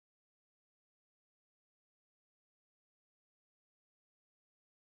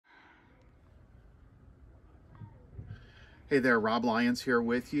Hey there, Rob Lyons here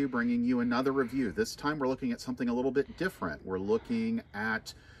with you, bringing you another review. This time we're looking at something a little bit different. We're looking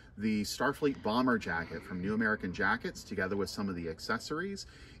at the Starfleet bomber jacket from New American Jackets, together with some of the accessories.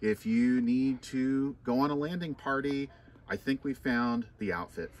 If you need to go on a landing party, I think we found the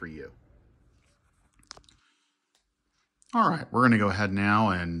outfit for you. All right, we're going to go ahead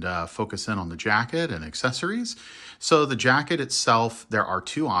now and focus in on the jacket and accessories. So the jacket itself, there are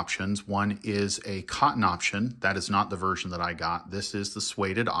two options. One is a cotton option. That is not the version that I got. This is the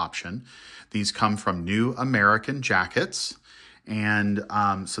suede option. These come from New American Jackets. And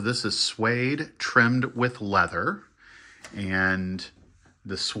so this is suede trimmed with leather. And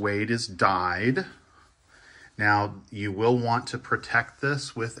the suede is dyed. Now, you will want to protect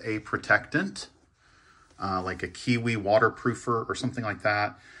this with a protectant. Like a kiwi waterproofer or something like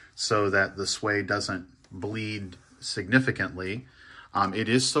that, so that the suede doesn't bleed significantly. It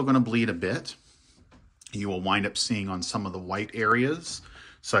is still going to bleed a bit. You will wind up seeing on some of the white areas,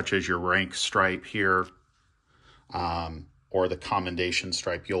 such as your rank stripe here, or the commendation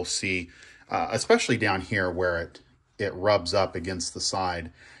stripe, you'll see, especially down here where it rubs up against the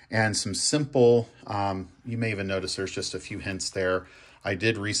side. And some simple, you may even notice there's just a few hints there. I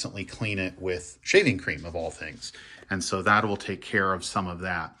did recently clean it with shaving cream, of all things, and so that will take care of some of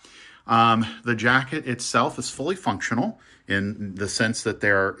that. The jacket itself is fully functional in the sense that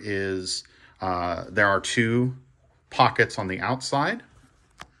there are two pockets on the outside,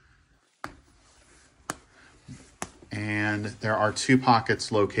 and there are two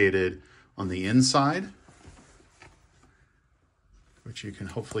pockets located on the inside, which you can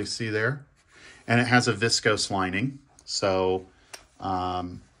hopefully see there, and it has a viscose lining. So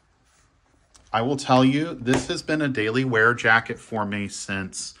I will tell you, this has been a daily wear jacket for me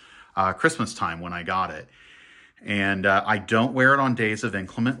since Christmas time when I got it. And I don't wear it on days of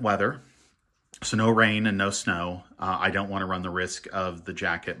inclement weather. So no rain and no snow. I don't want to run the risk of the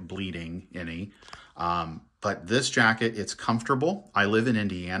jacket bleeding any. But this jacket, it's comfortable. I live in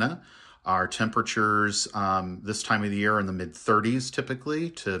Indiana. Our temperatures this time of the year are in the mid-30s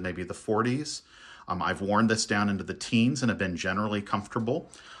typically to maybe the 40s. I've worn this down into the teens and have been generally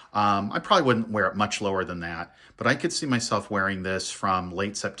comfortable. I probably wouldn't wear it much lower than that, but I could see myself wearing this from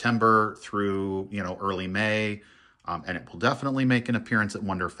late September through, early May, and it will definitely make an appearance at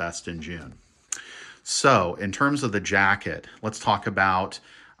Wonderfest in June. So in terms of the jacket, let's talk about,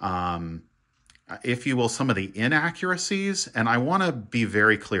 if you will, some of the inaccuracies. And I want to be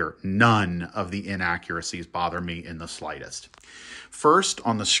very clear, none of the inaccuracies bother me in the slightest. First,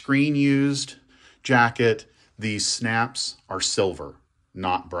 on the screen used jacket, these snaps are silver,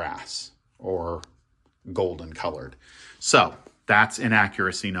 not brass or golden colored. So that's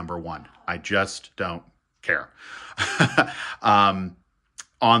inaccuracy number one. I just don't care. On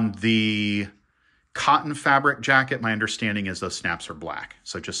the cotton fabric jacket, my understanding is those snaps are black.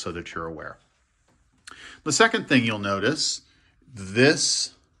 So just so that you're aware. The second thing you'll notice,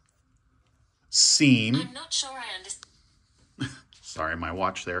 this seam, I'm not sure I understand. Sorry, my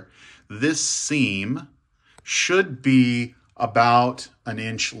watch there. This seam should be about an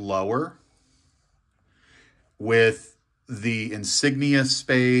inch lower, with the insignia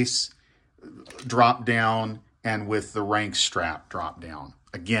space drop down and with the rank strap drop down.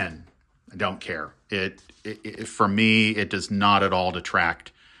 Again, I don't care. It for me, it does not at all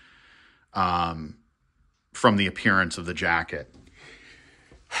detract from the appearance of the jacket.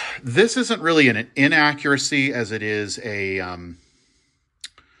 This isn't really an inaccuracy as it is a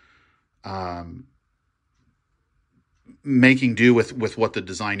making do with what the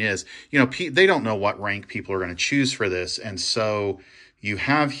design is. They don't know what rank people are going to choose for this. And so you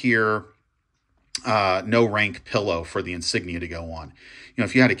have here no rank pillow for the insignia to go on.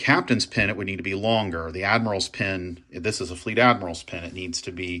 If you had a captain's pin, it would need to be longer. The admiral's pin, this is a fleet admiral's pin, it needs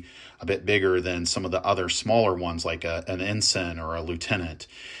to be a bit bigger than some of the other smaller ones like an ensign or a lieutenant.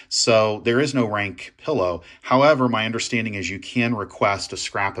 So there is no rank pillow. However, my understanding is you can request a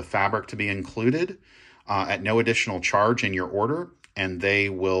scrap of fabric to be included at no additional charge in your order, and they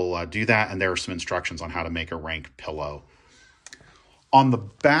will do that, and there are some instructions on how to make a rank pillow. On the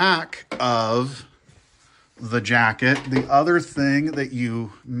back of the jacket, the other thing that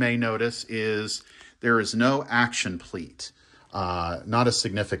you may notice is there is no action pleat, not a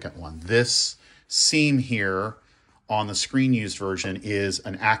significant one. This seam here on the screen used version is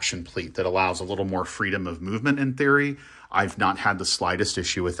an action pleat that allows a little more freedom of movement in theory. I've not had the slightest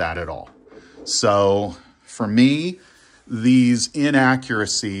issue with that at all. So for me, these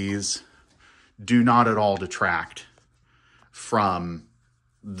inaccuracies do not at all detract from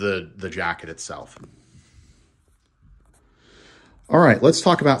the jacket itself. All right, let's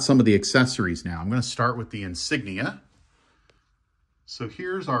talk about some of the accessories now. I'm going to start with the insignia. So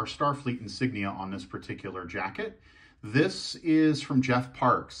here's our Starfleet insignia on this particular jacket. This is from Jeff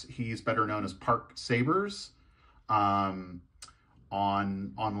Parks. He's better known as ParksSabers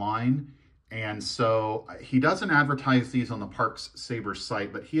online. And so he doesn't advertise these on the ParksSabers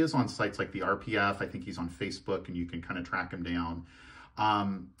site, but he is on sites like the RPF. I think he's on Facebook, and you can kind of track him down.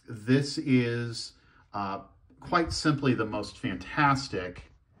 This is quite simply the most fantastic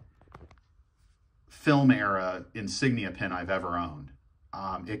film era insignia pin I've ever owned.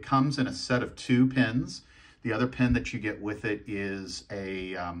 It comes in a set of 2 pins. The other pin that you get with it is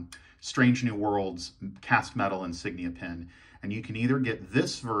a Strange New Worlds cast metal insignia pin. And you can either get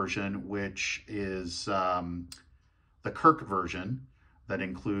this version, which is the Kirk version that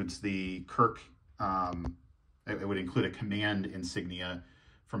includes the Kirk, it would include a command insignia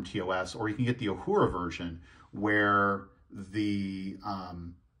from TOS, or you can get the Uhura version where the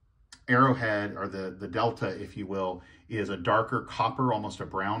arrowhead, or the delta, if you will, is a darker copper, almost a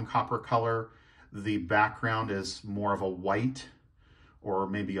brown copper color. The background is more of a white or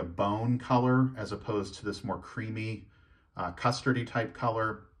maybe a bone color, as opposed to this more creamy custardy type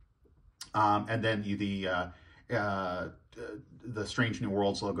color. And then the Strange New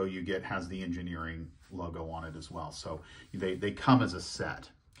Worlds logo you get has the engineering logo on it as well. So they come as a set.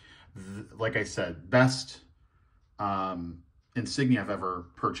 Like I said, best insignia I've ever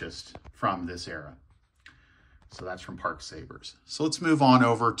purchased from this era. So that's from ParksSabers. So let's move on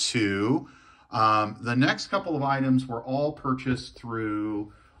over to the next couple of items were all purchased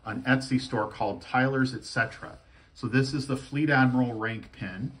through an Etsy store called TylersETC. So this is the Fleet Admiral rank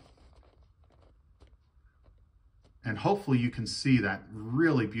pin. And hopefully you can see that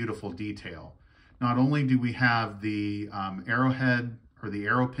really beautiful detail. Not only do we have the arrowhead, or the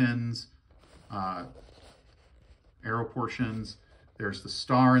arrow pins, arrow portions, there's the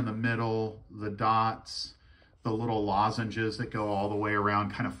star in the middle, the dots, the little lozenges that go all the way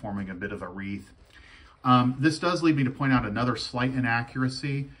around, kind of forming a bit of a wreath. This does lead me to point out another slight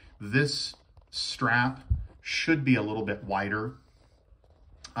inaccuracy. This strap should be a little bit wider.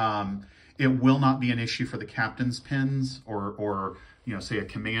 It will not be an issue for the captain's pins, or you know, say a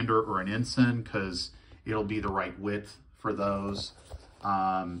commander or an ensign, because it'll be the right width for those.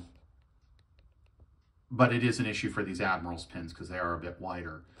 But it is an issue for these admiral's pins because they are a bit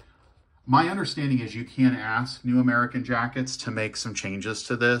wider. My understanding is you can ask New American Jackets to make some changes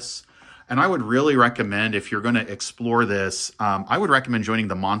to this. And I would really recommend, if you're going to explore this, I would recommend joining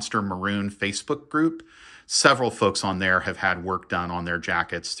the Monster Maroon Facebook group. Several folks on there have had work done on their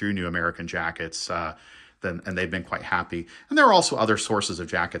jackets through New American Jackets, and they've been quite happy. And there are also other sources of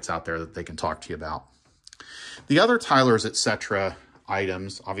jackets out there that they can talk to you about. The other TylersETC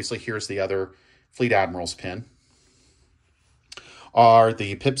items, obviously here's the other Fleet Admiral's pin, are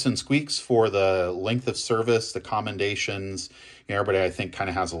the pips and squeaks for the length of service, the commendations. You know, everybody, I think, kind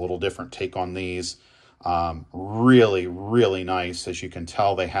of has a little different take on these. Really, really nice. As you can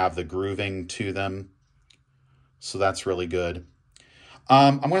tell, they have the grooving to them. So that's really good.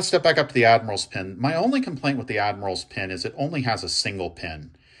 I'm going to step back up to the Admiral's pin. My only complaint with the Admiral's pin is it only has a single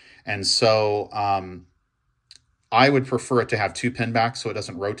pin. And so I would prefer it to have 2 pin backs so it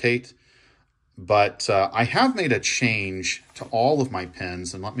doesn't rotate. But I have made a change to all of my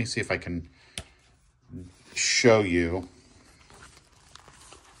pins, and let me see if I can show you.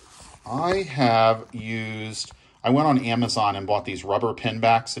 I went on Amazon and bought these rubber pin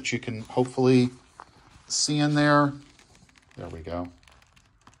backs that you can hopefully see in there. There we go.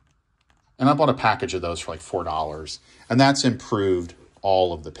 And I bought a package of those for like $4, and that's improved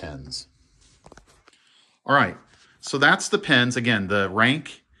all of the pins. All right, so that's the pins. Again, the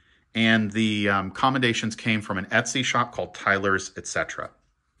rank and the commendations came from an Etsy shop called TylersETC.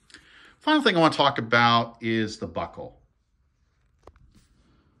 Final thing I want to talk about is the buckle.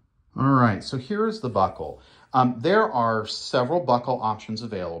 All right, so here is the buckle. There are several buckle options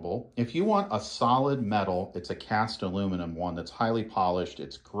available. If you want a solid metal, it's a cast aluminum one that's highly polished.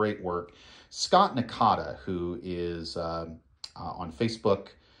 It's great work. Scott Nakata, who is on Facebook,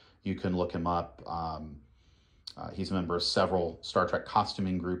 you can look him up. He's a member of several Star Trek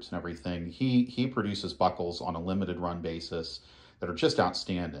costuming groups and everything. He produces buckles on a limited run basis that are just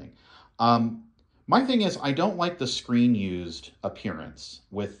outstanding. My thing is, I don't like the screen used appearance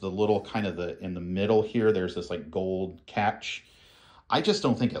with the little kind of in the middle here. There's this like gold catch. I just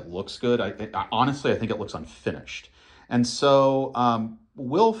don't think it looks good. Honestly, I think it looks unfinished. And so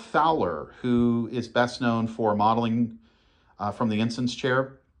Will Fowler, who is best known for modeling from the Ensign's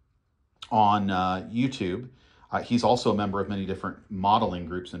chair on YouTube, he's also a member of many different modeling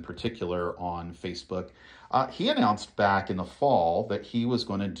groups, in particular on Facebook. He announced back in the fall that he was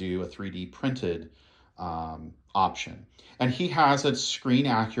going to do a 3D printed option. And he has a screen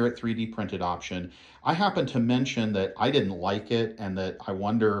accurate 3D printed option. I happen to mention that I didn't like it and that I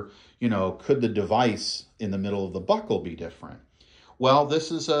wonder, you know, could the device in the middle of the buckle be different? Well, this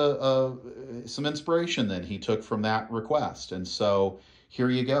is some inspiration that he took from that request. And so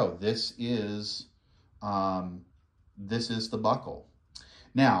here you go. This is the buckle.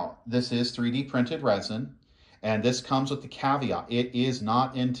 Now, this is 3D printed resin, and this comes with the caveat. It is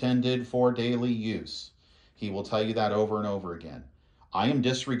not intended for daily use. He will tell you that over and over again. I am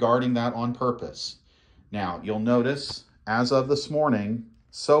disregarding that on purpose. Now, you'll notice, as of this morning,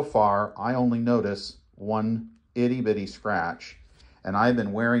 so far, I only notice one itty-bitty scratch, and I've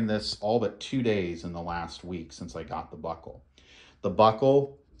been wearing this all but 2 days in the last week since I got the buckle. The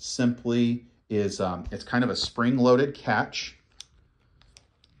buckle simply is, it's kind of a spring-loaded catch.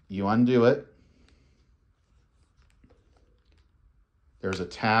 You undo it. There's a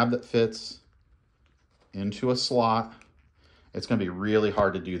tab that fits into a slot. It's going to be really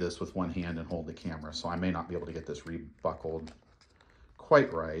hard to do this with one hand and hold the camera, so I may not be able to get this rebuckled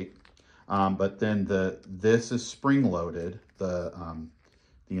quite right. But then this is spring-loaded. The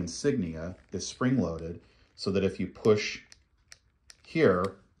insignia is spring-loaded so that if you push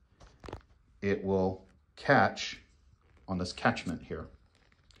here, it will catch on this catchment here.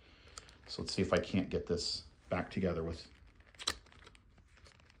 So let's see if I can't get this back together with,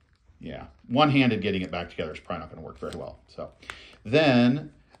 yeah, one-handed getting it back together is probably not going to work very well. So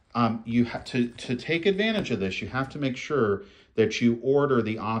then you have to take advantage of this, you have to make sure that you order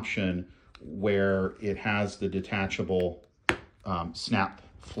the option where it has the detachable snap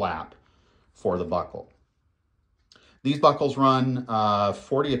flap for the buckle. These buckles run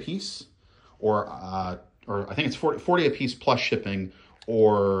 $40 a piece, or I think it's 40 a piece plus shipping,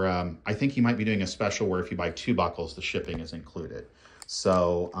 or I think he might be doing a special where if you buy 2 buckles, the shipping is included.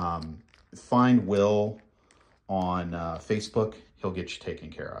 So find Will on Facebook. He'll get you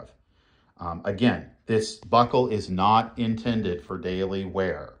taken care of. Again, this buckle is not intended for daily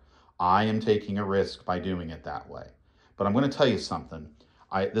wear. I am taking a risk by doing it that way. But I'm going to tell you something.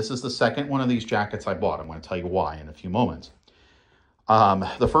 This is the second one of these jackets I bought. I'm going to tell you why in a few moments.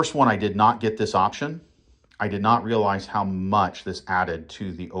 The first one, I did not get this option. I did not realize how much this added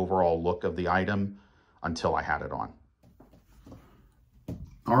to the overall look of the item until I had it on.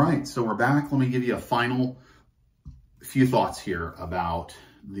 All right, so we're back. Let me give you a final few thoughts here about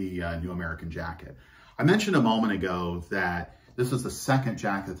the New American jacket. I mentioned a moment ago that this is the second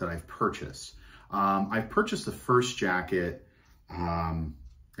jacket that I've purchased. I've purchased the first jacket in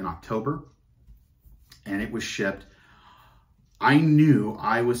October, and it was shipped. I knew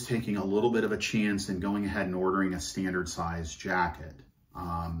I was taking a little bit of a chance in going ahead and ordering a standard size jacket.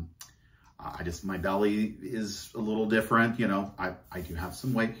 My belly is a little different, you know, I do have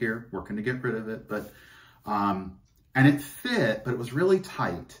some weight here, working to get rid of it, but, and it fit, but it was really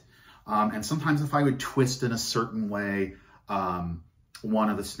tight. And sometimes if I would twist in a certain way, one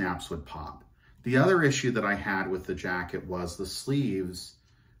of the snaps would pop. The other issue that I had with the jacket was the sleeves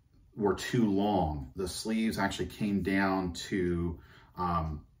were too long. The sleeves actually came down to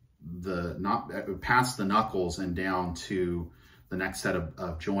past the knuckles and down to the next set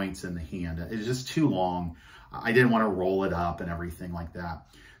of joints in the hand. It was just too long. I didn't want to roll it up and everything like that.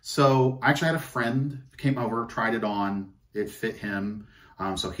 So I actually had a friend came over, tried it on, it fit him.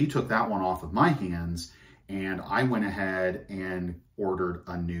 So he took that one off of my hands, and I went ahead and ordered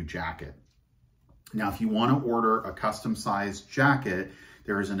a new jacket. Now, if you want to order a custom sized jacket,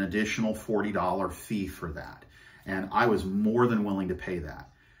 there is an additional $40 fee for that. And I was more than willing to pay that.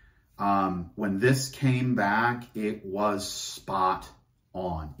 When this came back, it was spot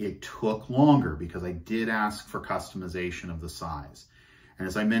on. It took longer because I did ask for customization of the size. And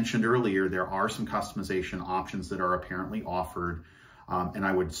as I mentioned earlier, there are some customization options that are apparently offered. And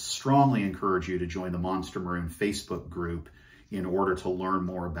I would strongly encourage you to join the Monster Maroon Facebook group in order to learn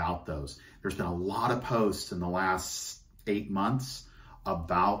more about those. There's been a lot of posts in the last 8 months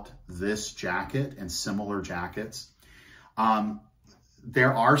about this jacket and similar jackets.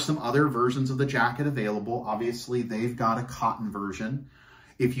 There are some other versions of the jacket available. Obviously, they've got a cotton version.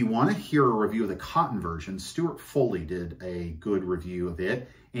 If you want to hear a review of the cotton version, Stuart Foley did a good review of it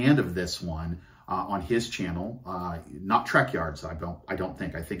and of this one on his channel, not Trek Yards. I don't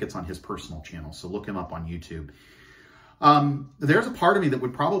think. I think it's on his personal channel. So look him up on YouTube. There's a part of me that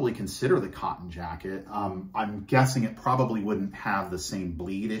would probably consider the cotton jacket. I'm guessing it probably wouldn't have the same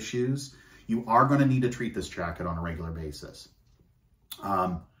bleed issues. You are going to need to treat this jacket on a regular basis.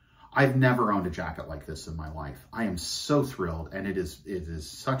 I've never owned a jacket like this in my life. I am so thrilled, and it's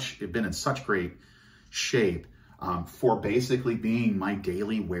been in such great shape for basically being my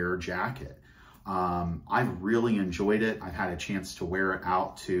daily wear jacket. I've really enjoyed it. I've had a chance to wear it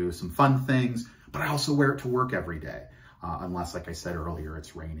out to some fun things, but I also wear it to work every day, unless, like I said earlier,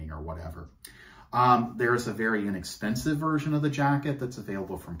 it's raining or whatever. There's a very inexpensive version of the jacket that's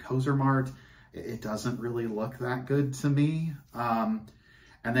available from Mart. It doesn't really look that good to me. And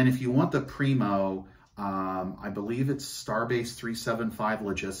then if you want the Primo, I believe it's Starbase 375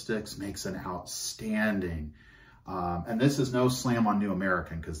 Logistics makes an outstanding, and this is no slam on New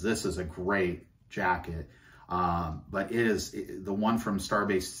American because this is a great jacket, but the one from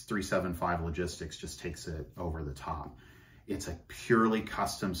Starbase 375 Logistics just takes it over the top. It's a purely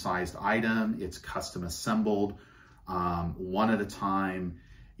custom sized item. It's custom assembled, one at a time.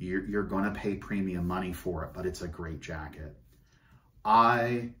 You're going to pay premium money for it, but it's a great jacket.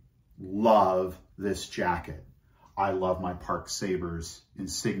 I love this jacket. I love my ParksSabers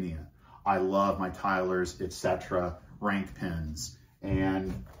insignia. I love my TylersETC rank pins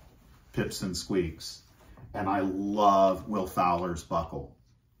and pips and squeaks. And I love Will Fowler's buckle,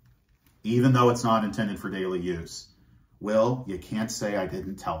 even though it's not intended for daily use. Will, you can't say I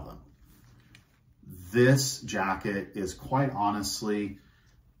didn't tell them. This jacket is quite honestly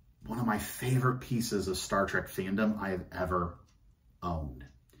one of my favorite pieces of Star Trek fandom I have ever owned.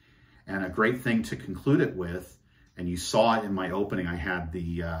 And a great thing to conclude it with, and you saw it in my opening, I had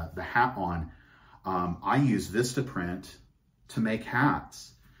the hat on. I use Vistaprint to make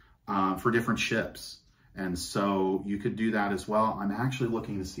hats for different ships. And so you could do that as well. I'm actually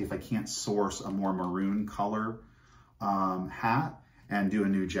looking to see if I can't source a more maroon color hat and do a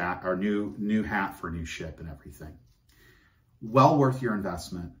new hat for a new ship and everything. Well worth your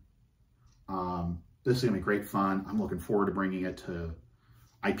investment. This is gonna be great fun. I'm looking forward to bringing it to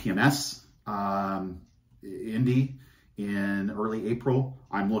IPMS Indy in early April.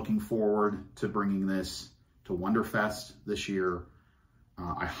 I'm looking forward to bringing this to Wonderfest this year.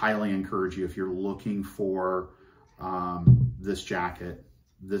 I highly encourage you, if you're looking for this jacket,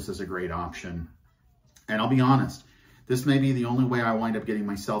 this is a great option. And I'll be honest, this may be the only way I wind up getting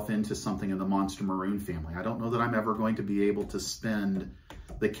myself into something in the Monster Maroon family. I don't know that I'm ever going to be able to spend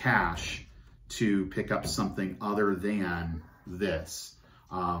the cash to pick up something other than this.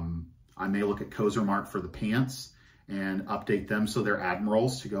 I may look at Mart for the pants and update them so they're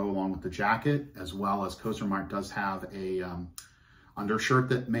admirals to go along with the jacket, as well as Mart does have a undershirt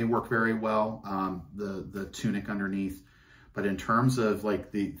that may work very well, the tunic underneath. But in terms of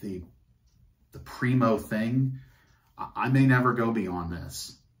like the Primo thing, I may never go beyond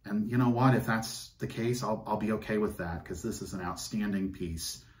this. And you know what? If that's the case, I'll be okay with that, because this is an outstanding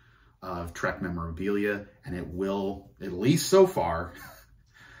piece of Trek memorabilia, and it will, at least so far,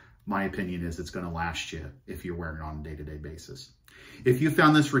 my opinion is it's going to last you if you're wearing it on a day-to-day basis. If you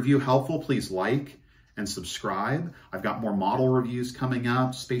found this review helpful, please like and subscribe. I've got more model reviews coming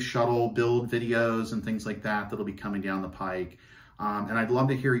up, space shuttle build videos and things like that that'll be coming down the pike. And I'd love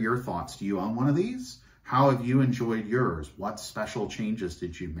to hear your thoughts. Do you own one of these? How have you enjoyed yours? What special changes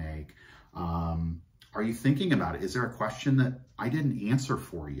did you make? Are you thinking about it? Is there a question that I didn't answer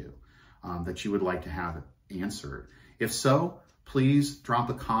for you that you would like to have answered? If so, please drop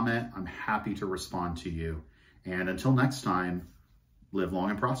a comment. I'm happy to respond to you. And until next time, live long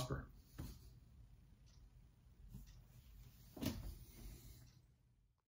and prosper.